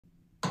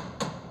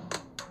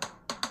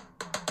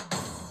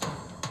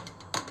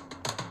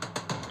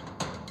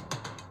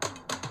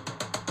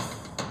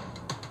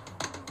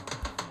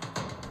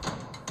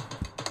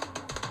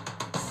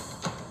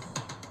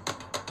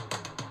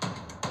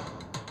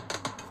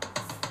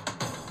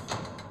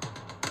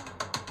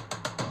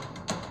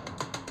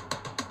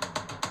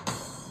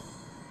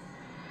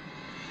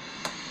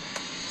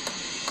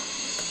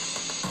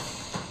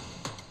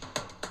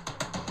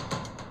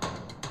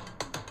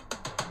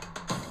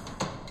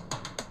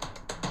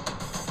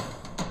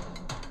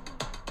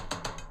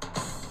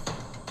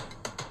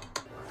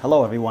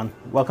Hello everyone,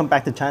 welcome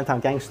back to Chinatown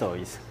Gang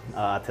Stories.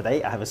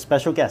 Today I have a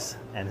special guest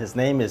and his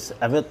name is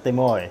Everett De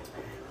Morier.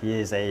 He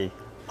is a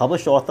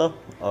published author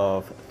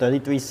of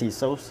 33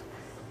 Cecils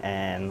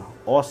and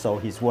also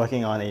he's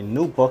working on a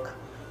new book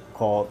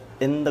called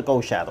In the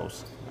Ghost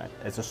Shadows. Right?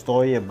 It's a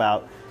story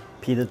about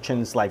Peter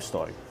Chin's life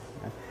story.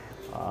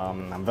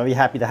 I'm very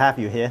happy to have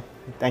you here.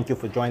 Thank you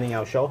for joining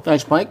our show.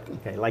 Thanks, Mike.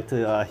 Okay, I'd like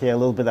to hear a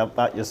little bit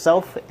about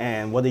yourself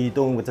and what are you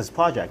doing with this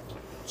project?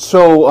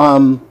 So,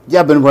 yeah,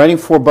 I've been writing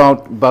for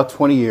about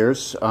 20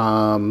 years.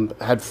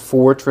 Had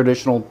 4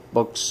 traditional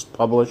books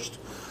published,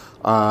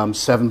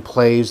 7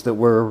 plays that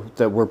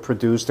were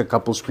produced, a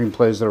couple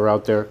screenplays that are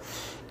out there,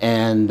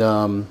 and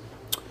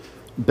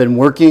been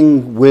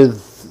working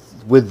with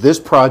this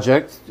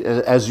project,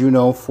 as you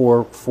know,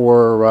 for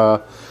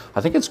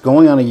I think it's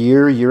going on a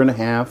year and a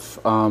half,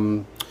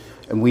 and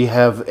we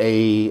have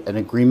an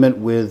agreement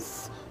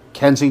with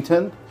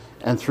Kensington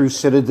and through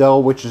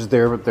Citadel, which is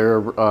their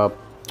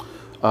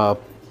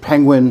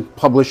Penguin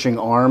publishing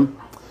arm,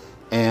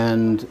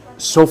 and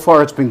so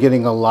far it's been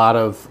getting a lot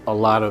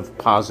of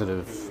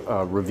positive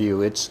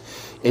review. It's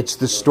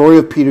the story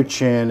of Peter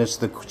Chin. It's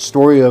the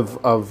story of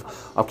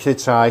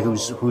Kit Tsai,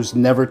 who's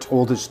never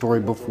told his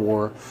story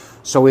before.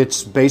 So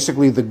it's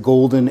basically the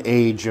golden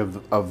age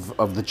of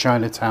the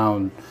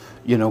Chinatown,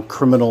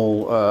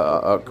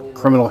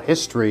 criminal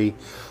history.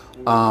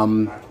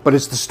 But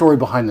it's the story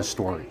behind the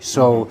story.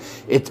 So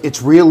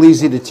it's real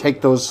easy to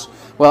take those.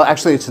 Well,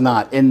 actually, it's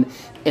not.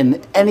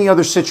 In any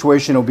other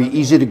situation, it'll be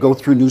easy to go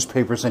through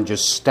newspapers and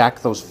just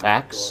stack those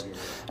facts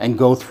and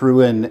go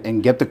through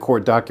and get the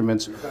court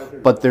documents.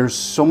 But there's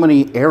so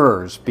many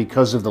errors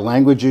because of the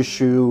language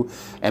issue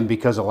and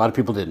because a lot of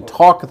people didn't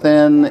talk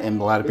then and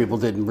a lot of people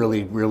didn't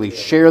really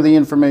share the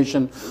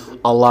information.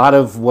 A lot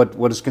of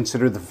what is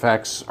considered the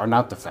facts are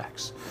not the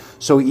facts.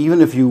 So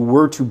even if you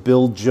were to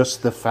build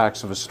just the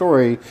facts of a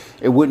story,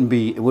 it wouldn't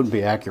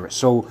be accurate.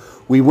 So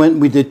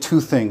we did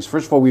 2 things.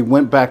 First of all, we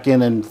went back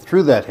in and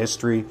through that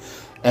history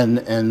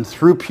and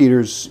through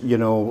Peter's,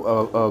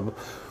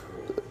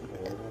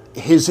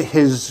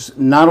 his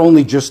not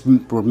only just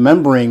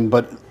remembering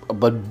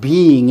but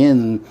being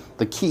in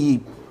the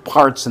key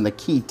parts and the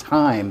key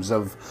times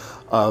of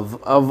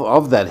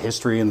that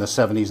history in the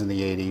 70s and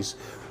the 80s,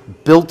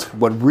 built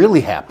what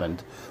really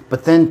happened,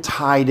 but then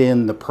tied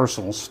in the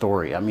personal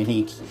story. I mean,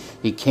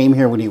 he came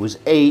here when he was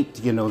 8.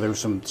 There was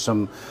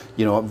some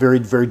very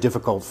very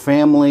difficult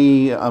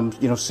family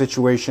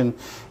situation,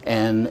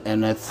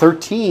 and at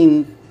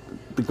 13,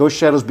 the Ghost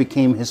Shadows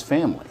became his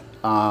family.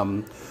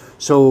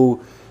 So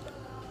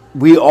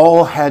we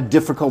all had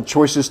difficult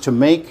choices to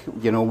make.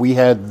 We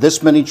had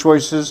this many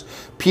choices.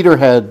 Peter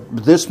had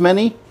this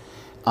many.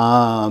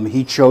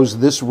 He chose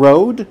this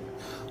road.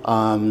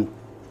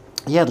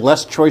 He had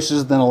less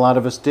choices than a lot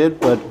of us did,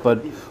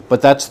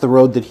 but that's the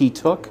road that he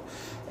took.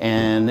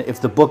 And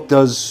if the book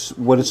does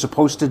what it's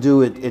supposed to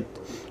do,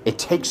 it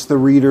takes the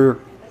reader,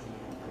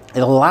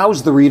 it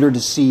allows the reader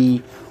to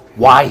see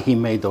why he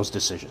made those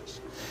decisions.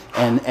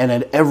 And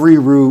at every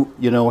route,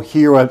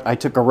 here I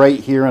took a right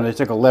here and I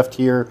took a left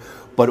here,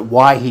 but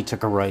why he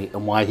took a right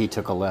and why he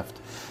took a left.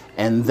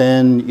 And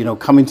then,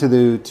 coming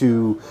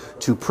to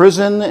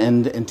prison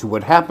and to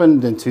what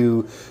happened and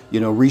to,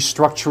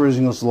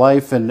 restructuring his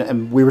life.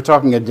 And we were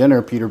talking at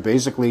dinner, Peter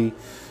basically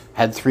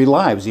had 3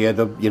 lives. He had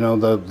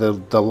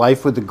the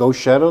life with the Ghost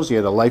Shadows, he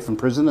had a life in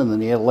prison, and then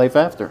he had a life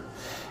after.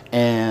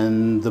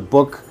 And the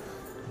book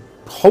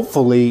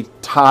hopefully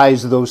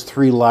ties those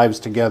 3 lives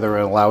together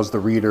and allows the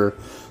reader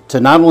to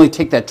not only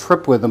take that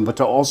trip with him, but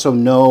to also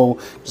know,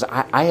 because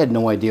I had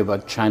no idea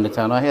about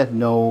Chinatown. I had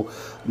no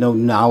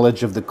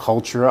knowledge of the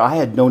culture. I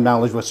had no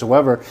knowledge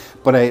whatsoever.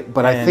 But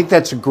I think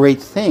that's a great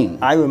thing.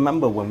 I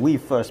remember when we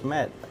first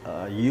met,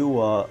 you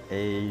were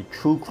a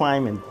true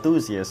crime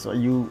enthusiast. So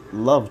you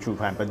love true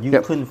crime, but you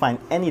couldn't find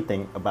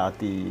anything about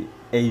the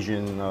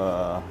Asian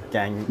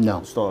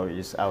gang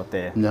stories out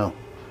there. No.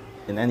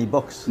 In any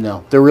books?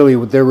 No, there really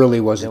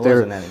wasn't.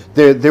 There wasn't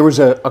any. There was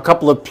a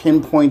couple of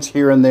pinpoints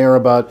here and there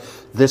about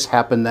this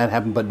happened, that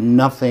happened, but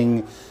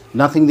nothing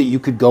that you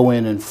could go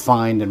in and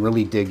find and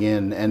really dig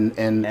in.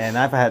 And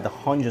I've had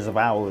hundreds of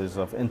hours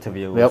of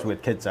interviews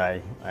with Kit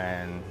Tsai,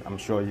 and I'm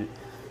sure you,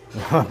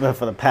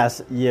 for the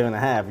past year and a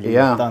half, you've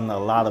done a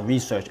lot of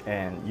research,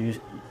 and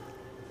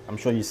I'm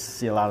sure you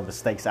see a lot of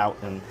mistakes out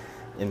in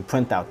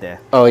print out there.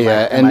 Oh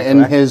yeah,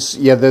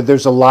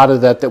 there's a lot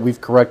of that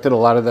we've corrected, a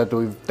lot of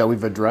that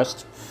we've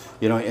addressed.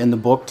 In the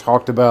book,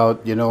 talked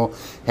about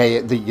hey,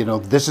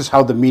 this is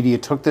how the media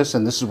took this,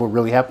 and this is what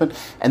really happened,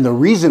 and the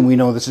reason we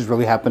know this has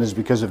really happened is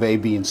because of A,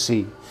 B, and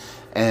C,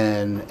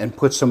 and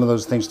put some of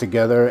those things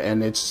together,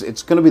 and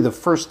it's going to be the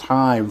first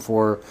time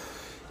for.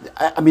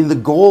 I mean, the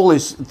goal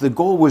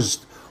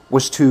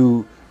was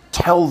to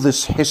tell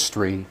this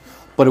history,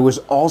 but it was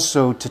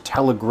also to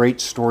tell a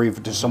great story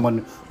to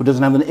someone who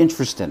doesn't have an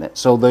interest in it.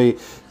 So the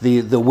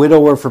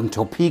widower from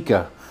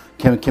Topeka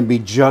can be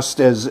just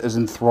as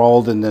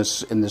enthralled in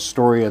this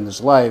story and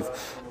this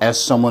life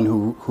as someone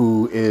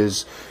who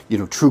is, you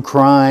know, true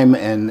crime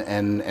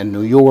and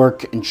New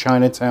York and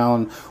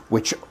Chinatown,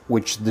 which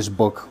this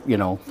book, you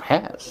know,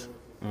 has.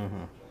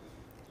 Mm-hmm.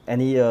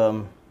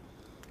 Any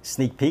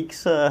sneak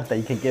peeks that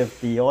you can give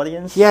the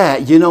audience? Yeah,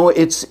 you know,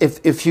 it's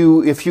if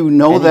you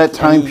know that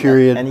time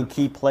period. Any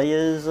key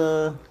players?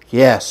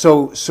 Yeah,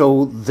 so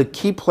the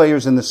key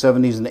players in the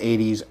 70s and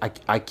 80s,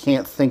 I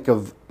can't think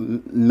of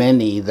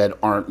many that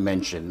aren't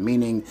mentioned.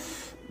 Meaning,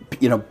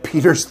 you know,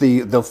 Peter's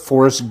the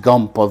Forrest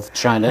Gump of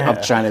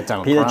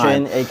Chinatown. Peter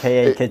crime. Chin,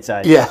 aka Kid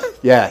Size.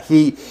 Yeah.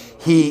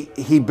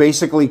 He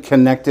basically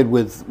connected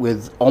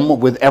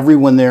with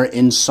everyone there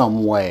in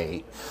some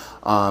way.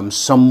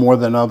 Some more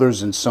than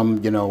others, and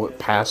some, you know,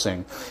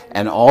 passing.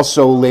 And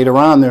also later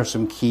on, there's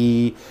some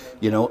key,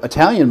 you know,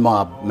 Italian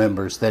mob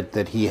members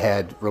that he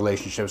had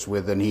relationships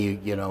with, and he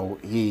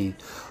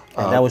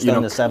and that was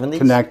during the 70s?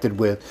 Connected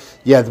with.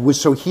 Yeah,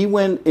 so he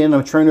went in,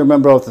 I'm trying to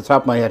remember off the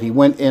top of my head, he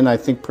went in, I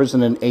think,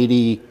 prison in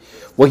 80.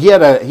 Well, he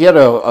had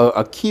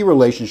a key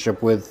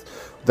relationship with,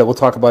 that we'll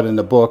talk about in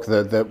the book,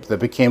 that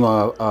became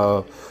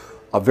a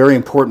very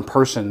important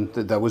person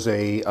that was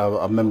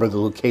a member of the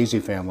Lucchese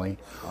family.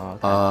 Oh,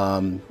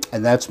 okay.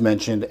 And that's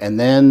mentioned. And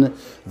then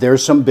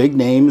there's some big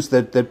names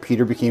that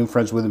Peter became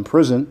friends with in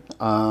prison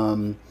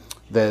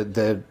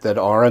that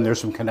are, and there's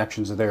some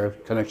connections there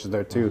too.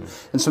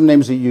 Mm-hmm. And some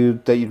names that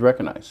you'd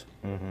recognize.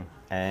 Mm-hmm.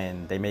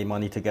 And they made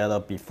money together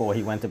before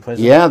he went to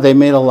prison? Yeah, they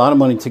made a lot of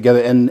money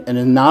together. And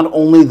not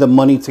only the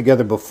money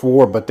together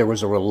before, but there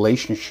was a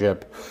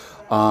relationship.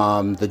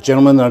 The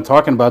gentleman that I'm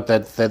talking about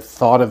that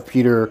thought of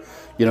Peter,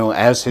 you know,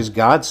 as his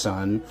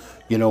godson,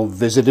 you know,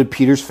 visited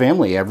Peter's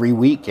family every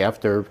week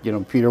after, you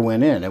know, Peter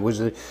went in. There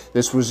was a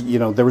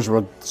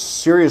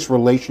serious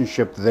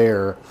relationship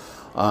there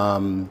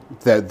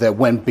that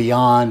went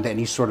beyond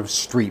any sort of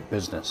street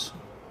business.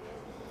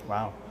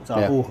 Wow. So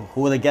yeah.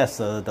 Who would have guessed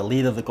the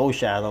leader of the Ghost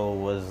Shadow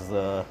was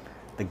the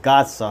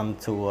godson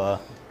to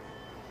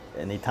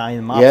an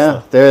Italian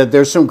mobster? Yeah,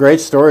 there's some great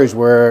stories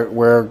where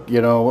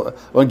you know, I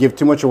won't give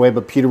too much away,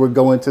 but Peter would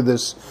go into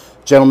this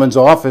gentleman's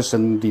office,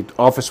 and the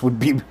office would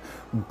be,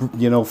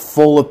 you know,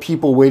 full of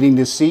people waiting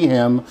to see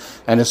him.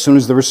 And as soon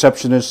as the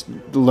receptionist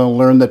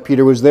learned that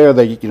Peter was there,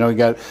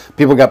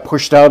 people got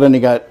pushed out, and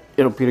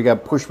Peter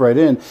got pushed right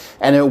in.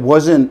 And it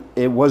wasn't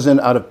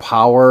out of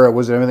power, it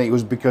wasn't anything. It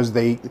was because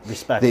they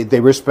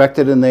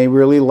respected and they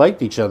really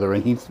liked each other,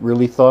 and he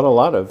really thought a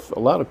lot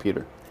of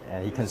Peter.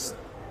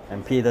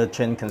 And Peter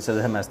Chin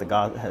considered him as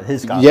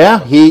his godson.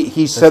 Yeah,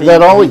 he said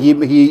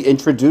he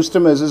introduced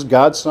him as his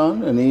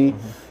godson, and he.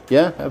 Mm-hmm.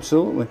 Yeah,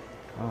 absolutely.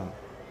 Oh.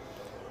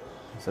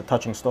 It's a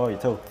touching story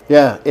too.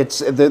 Yeah,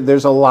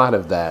 there's a lot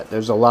of that.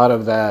 There's a lot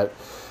of that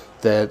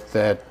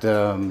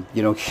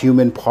you know,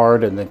 human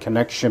part and the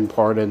connection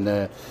part and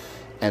the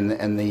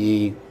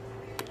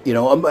you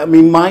know, I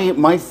mean,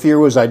 my fear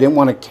was I didn't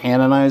want to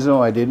canonize him.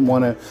 I didn't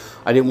want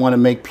to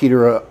make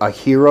Peter a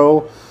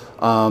hero.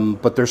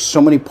 But there's so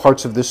many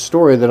parts of this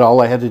story that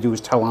all I had to do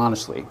was tell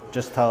honestly.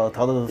 Just tell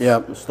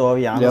the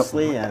story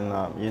honestly, and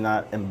you're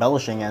not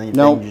embellishing anything.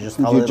 Nope. You just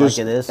tell it like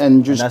it is.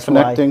 And just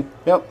connecting.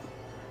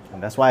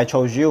 And that's why I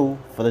chose you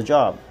for the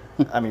job.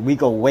 I mean, we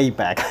go way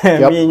back.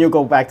 Me and you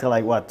go back to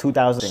like what,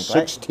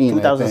 2016,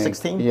 right?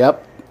 2016?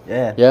 Yep.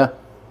 Yeah.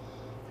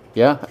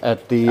 Yeah,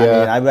 at the. I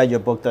mean, I read your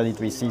book,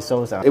 33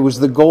 Seasons.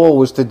 The goal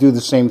was to do the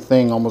same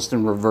thing, almost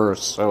in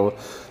reverse.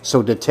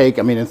 So to take,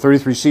 I mean, in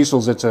 33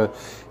 Cecils, it's a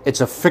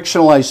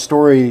fictionalized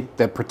story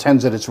that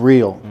pretends that it's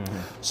real. Mm-hmm.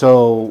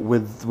 So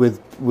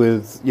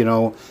with you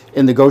know,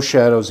 in the Ghost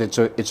Shadows, it's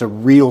a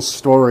real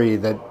story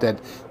that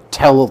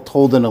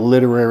told in a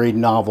literary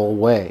novel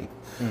way.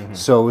 Mm-hmm.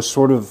 So it's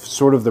sort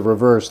of the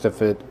reverse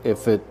if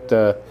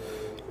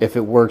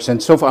it works.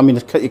 And so far, I mean,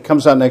 it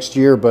comes out next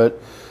year,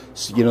 but.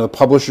 You know, the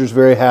publisher's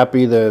very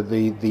happy.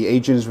 The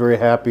agent is very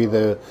happy.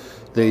 The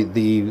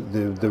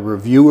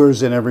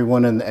reviewers and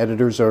everyone and the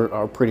editors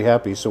are pretty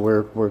happy. So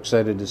we're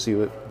excited to see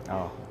it.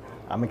 Oh,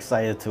 I'm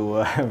excited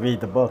to read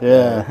the book.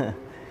 Yeah,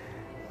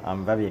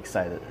 I'm very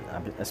excited.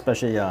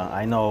 Especially,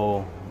 I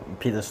know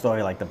Peter's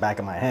story like the back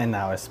of my hand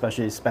now.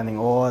 Especially spending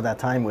all that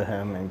time with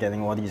him and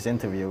getting all these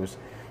interviews.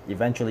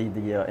 Eventually,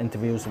 the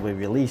interviews will be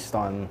released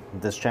on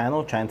this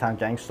channel, Chinatown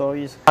Gang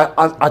Stories.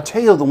 I'll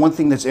tell you the one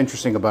thing that's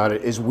interesting about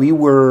it is we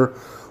were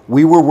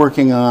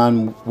working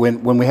on,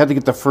 when we had to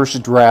get the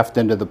first draft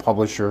into the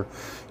publisher,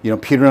 you know,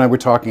 Peter and I were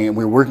talking, and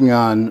we were working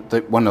on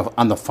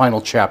the final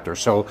chapter.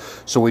 So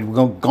we'd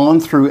gone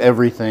through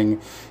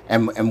everything,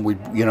 and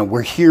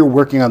we're here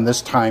working on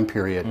this time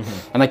period.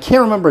 Mm-hmm. And I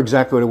can't remember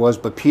exactly what it was,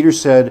 but Peter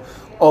said,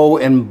 "Oh,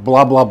 and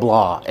blah blah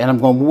blah," and I'm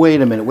going,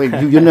 "Wait a minute, wait!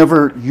 You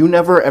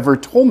never ever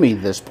told me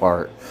this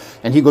part."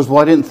 And he goes,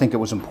 "Well, I didn't think it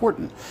was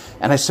important."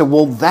 And I said,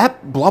 "Well,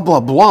 that blah blah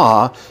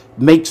blah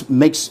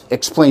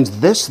explains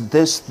this, and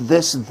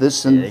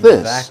this."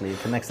 Exactly,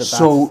 it connects the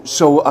dots.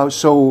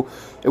 So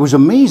it was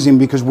amazing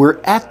because we're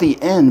at the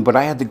end, but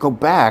I had to go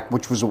back,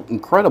 which was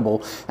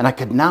incredible, and I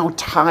could now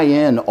tie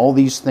in all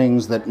these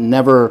things that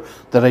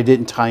I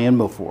didn't tie in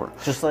before.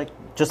 Just like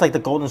just like the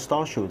Golden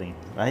Star shooting,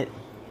 right?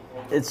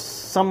 It's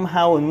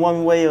somehow in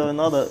one way or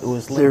another it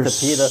was linked There's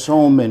to Peter.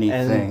 so many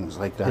and things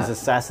like that. His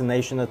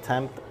assassination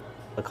attempt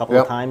a couple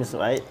Yep. of times,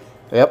 right?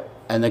 Yep,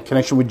 and the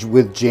connection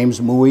with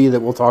James Mooey that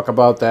we'll talk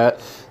about that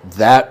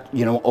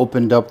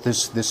opened up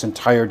this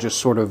entire just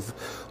sort of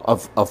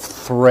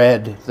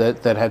thread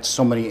that had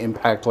so many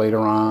impact later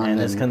on, And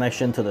his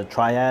connection to the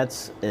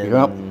triads in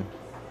Yep.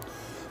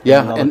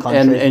 Yeah, another and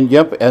country.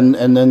 yep,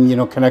 and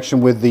then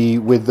connection with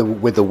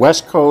the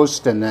West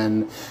Coast, and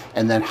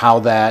then how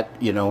that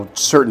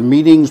certain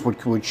meetings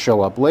would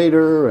show up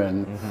later,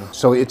 and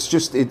so it's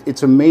just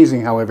it's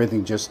amazing how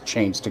everything just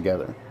changed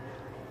together.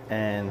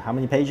 And how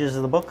many pages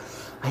is the book?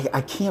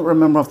 I can't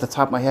remember off the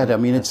top of my head. I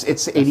mean,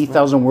 it's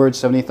 80,000 words,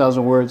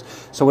 70,000 words,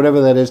 so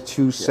whatever that is,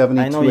 270.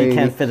 I know you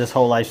can't fit his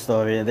whole life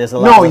story. There's a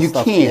lot No, of you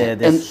stuff can't.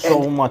 there. There's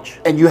so much.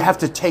 And you have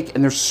to take,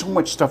 and there's so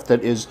much stuff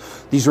that is,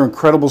 these are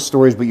incredible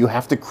stories, but you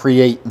have to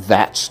create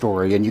that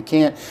story. And you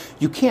can't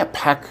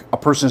pack a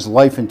person's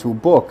life into a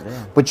book,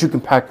 but you can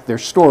pack their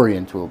story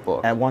into a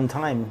book. At one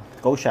time,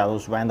 Ghost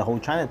Shadows ran the whole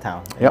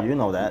Chinatown. Yep. You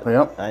know that,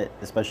 Yep. right?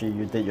 Especially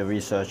you did your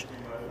research.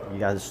 You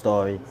got his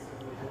story.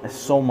 There's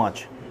so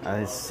much.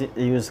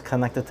 He was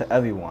connected to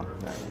everyone.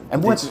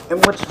 And what's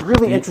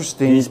really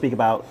interesting. Do you speak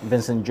about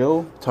Vincent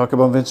Joe? Talk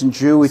about Vincent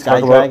Jew. We Sky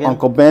talk Dragon. about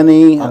Uncle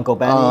Benny. Uncle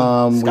Benny,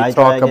 Sky we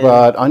talk Dragon,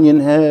 about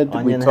Onion Head.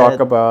 We talk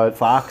about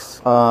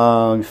Fox.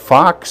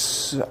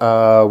 Fox.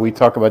 We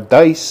talk about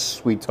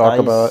Dice. We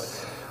talk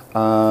Dice.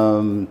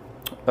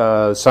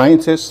 about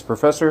scientists,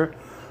 professor.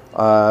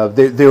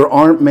 There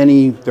aren't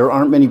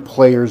many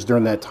players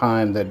during that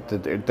time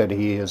that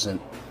he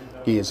isn't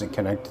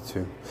connected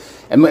to.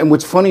 And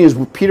what's funny is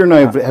Peter and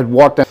I had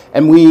walked down,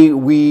 and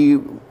we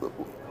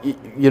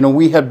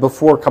had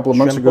before a couple of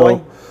months Shrimp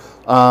ago.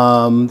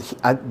 Boy?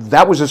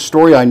 That was a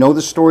story. I know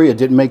the story. It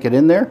didn't make it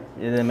in there.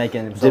 It didn't make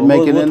it. So Didn't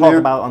make it we'll in talk there.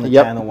 about on the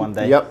Yep. channel one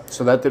day. Yep.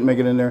 So that didn't make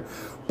it in there,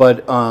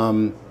 but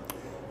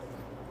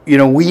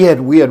we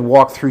had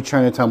walked through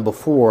Chinatown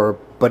before,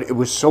 but it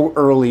was so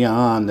early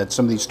on that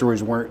some of these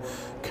stories weren't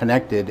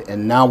connected,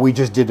 and now we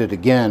just did it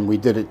again. We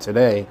did it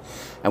today,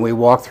 and we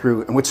walked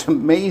through. And what's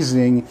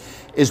amazing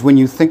is when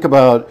you think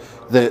about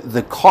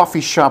the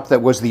coffee shop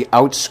that was the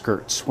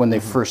outskirts when they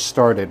first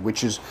started,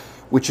 which is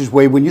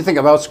when you think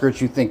of outskirts,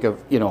 you think of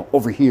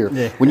over here.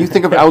 Yeah. When you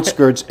think of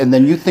outskirts, and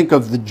then you think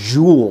of the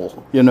Jewel,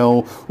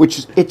 which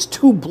is it's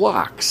 2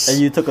 blocks.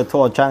 And you took a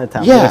tour of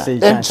Chinatown. Yeah, USA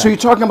and Chinatown. so you're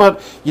talking about,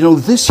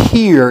 this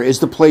here is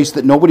the place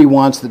that nobody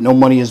wants, that no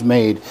money is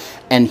made,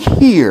 and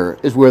here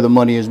is where the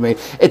money is made.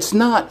 It's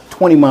not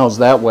 20 miles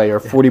that way or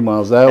 40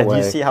 miles that and way.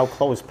 you see how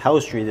close Pell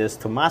Street is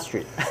to Ma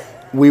Street.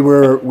 We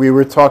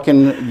were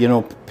talking,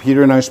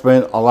 Peter and I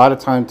spent a lot of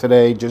time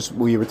today,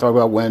 we were talking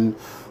about when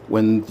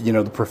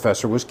the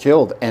professor was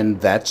killed,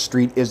 and that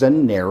street is a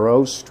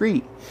narrow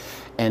street.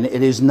 And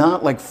it is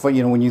not like,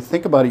 when you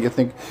think about it, you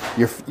think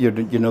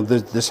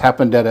this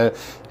happened at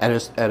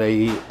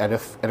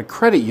a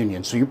credit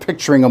union. So you're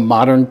picturing a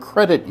modern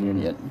credit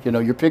union.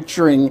 You're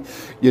picturing,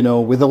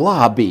 with a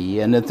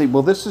lobby, and then think,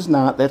 well, that's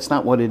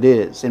not what it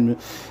is. And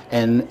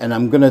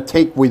I'm going to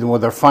take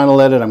with our final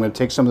edit, I'm going to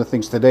take some of the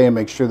things today and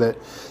make sure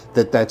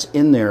that's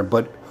in there.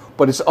 But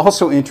it's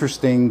also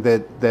interesting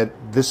that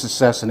this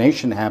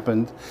assassination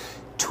happened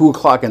 2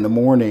 o'clock in the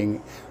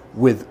morning,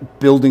 with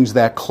buildings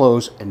that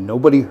close, and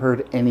nobody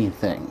heard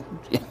anything.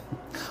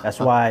 That's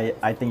why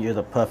I think you're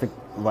the perfect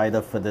writer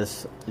for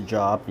this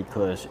job,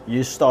 because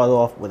you start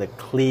off with a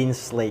clean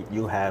slate.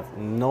 You have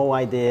no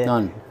idea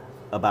None.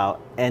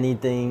 about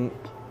anything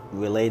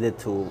related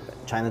to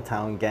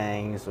Chinatown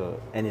gangs or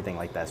anything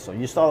like that. So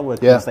you started with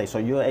a clean slate. So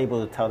you're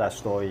able to tell that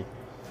story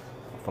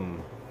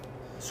from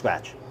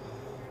scratch.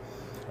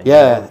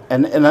 Yeah,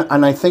 and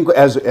I think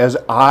as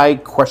I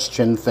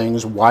question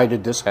things, why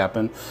did this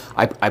happen?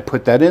 I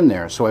put that in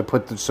there. So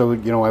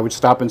I would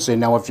stop and say,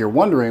 now if you're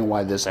wondering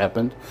why this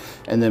happened,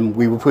 and then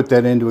we would put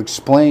that in to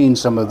explain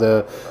some of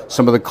the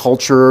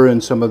culture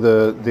and some of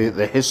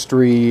the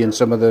history and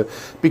some of the,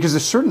 because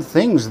there's certain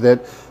things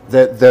that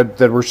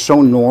were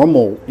so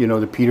normal,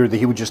 to Peter, that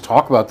he would just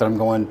talk about, that I'm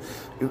going,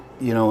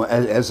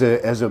 as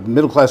a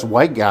middle class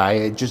white guy,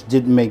 it just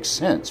didn't make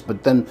sense.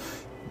 But then,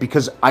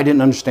 because I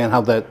didn't understand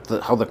how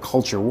the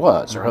culture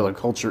was, or how the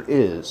culture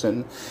is,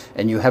 and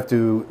you have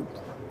to,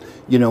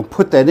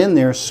 put that in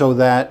there so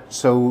that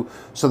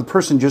the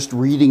person just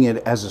reading it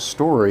as a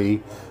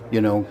story,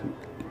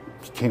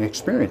 can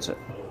experience it.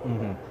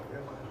 Mm-hmm.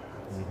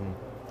 Mm-hmm.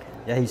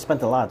 Yeah, he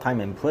spent a lot of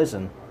time in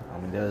prison. I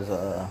mean, there's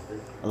a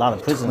lot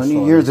of prison 20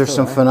 stories years. There's too,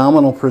 some right?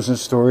 phenomenal prison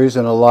stories,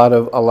 and a lot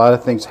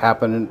of things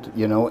happened,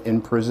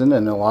 in prison,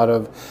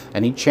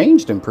 and he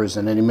changed in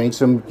prison, and he made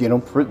some,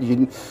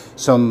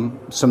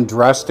 some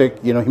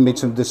drastic, he made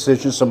some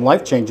decisions, some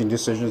life-changing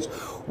decisions.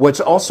 What's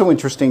also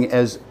interesting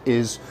is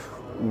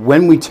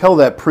when we tell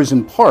that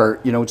prison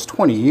part, it's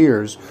 20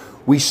 years,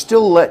 we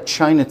still let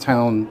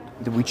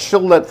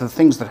the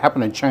things that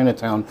happen in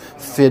Chinatown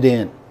fit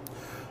in.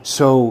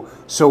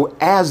 So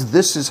as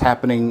this is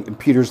happening in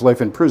Peter's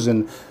life in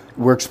prison,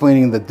 we're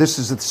explaining that this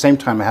is at the same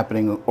time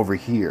happening over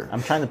here.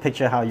 I'm trying to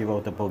picture how you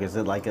wrote the book. Is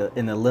it like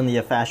in a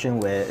linear fashion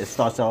where it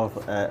starts off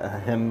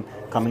him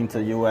coming to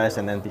the U.S.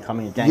 and then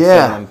becoming a gangster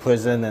and in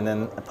prison, and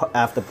then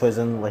after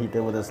prison, what he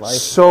did with his life?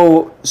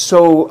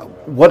 So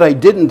what I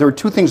didn't, there were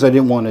two things I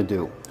didn't want to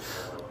do.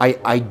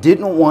 I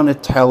didn't want to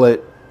tell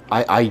it,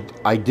 I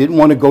didn't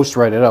want to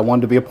ghostwrite it. I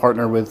wanted to be a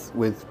partner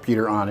with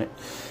Peter on it.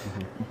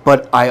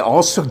 But I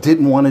also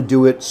didn't want to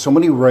do it. So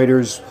many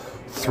writers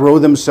throw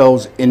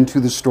themselves into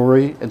the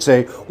story and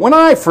say, when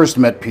I first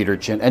met Peter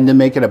Chin, and to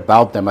make it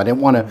about them. I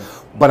didn't want to,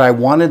 but I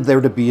wanted there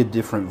to be a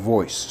different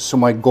voice. So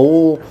my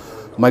goal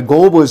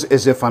was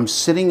as if I'm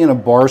sitting in a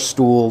bar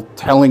stool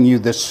telling you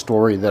this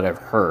story that I've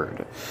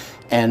heard.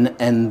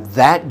 And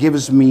that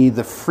gives me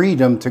the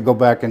freedom to go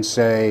back and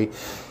say,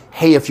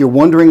 hey, if you're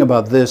wondering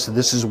about this,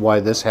 this is why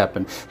this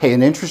happened. Hey,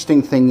 an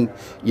interesting thing,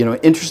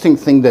 interesting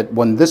thing that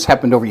when this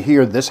happened over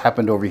here, this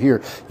happened over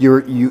here.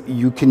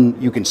 You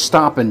can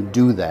stop and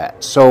do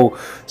that. So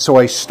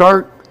I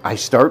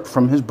start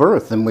from his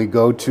birth, and we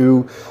go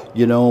to,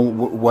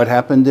 what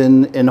happened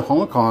in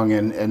Hong Kong,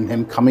 and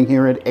him coming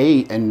here at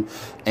 8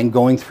 and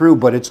going through.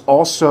 But it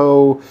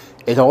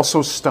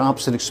also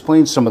stops and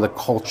explains some of the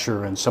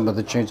culture and some of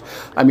the change.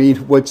 I mean,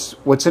 what's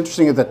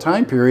interesting at that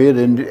time period,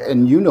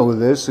 and you know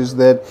this, is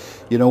that,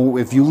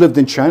 if you lived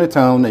in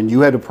Chinatown and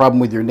you had a problem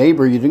with your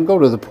neighbor, you didn't go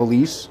to the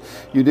police.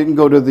 You didn't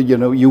go to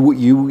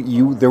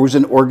the, there was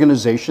an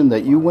organization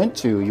that you went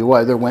to. You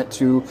either went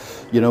to,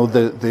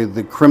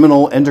 the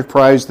criminal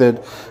enterprise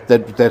that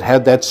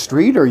had that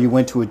street, or you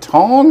went to a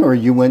tong, or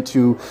you went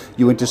to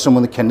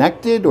someone that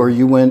connected, or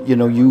you went,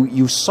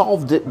 you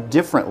solved it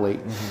differently.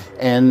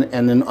 And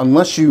then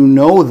unless you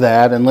know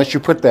that, unless you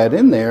put that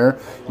in there,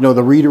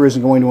 the reader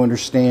isn't going to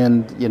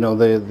understand,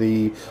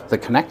 the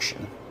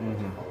connection.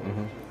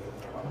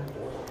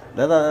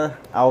 Let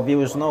our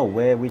viewers know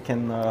where we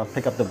can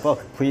pick up the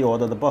book,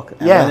 pre-order the book.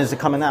 And when is it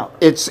coming out?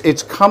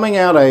 It's coming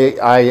out.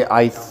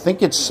 I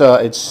think it's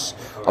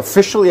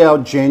officially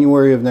out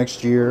January of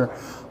next year.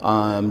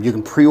 You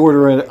can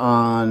pre-order it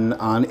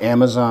on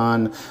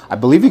Amazon. I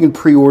believe you can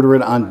pre-order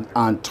it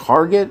on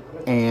Target,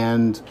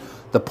 and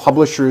the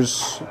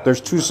publishers. There's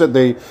two.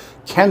 The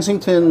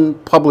Kensington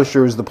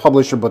publisher is the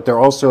publisher, but they're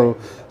also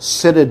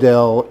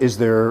Citadel is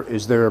their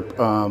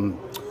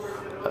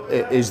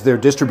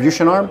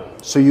distribution arm.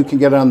 So you can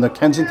get it on the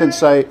Kensington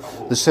site,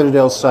 the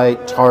Citadel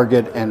site,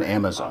 Target, and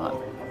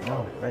Amazon.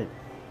 Oh, great.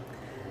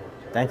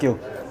 Thank you.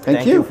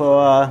 Thank you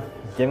for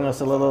giving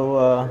us a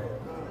little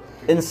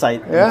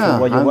insight into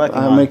what you're working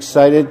on. I'm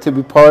excited to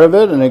be part of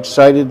it, and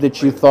excited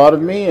that you thought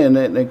of me, and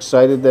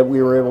excited that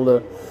we were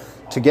able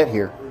to get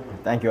here.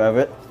 Thank you,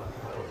 Everett.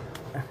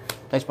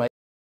 Thanks, Mike.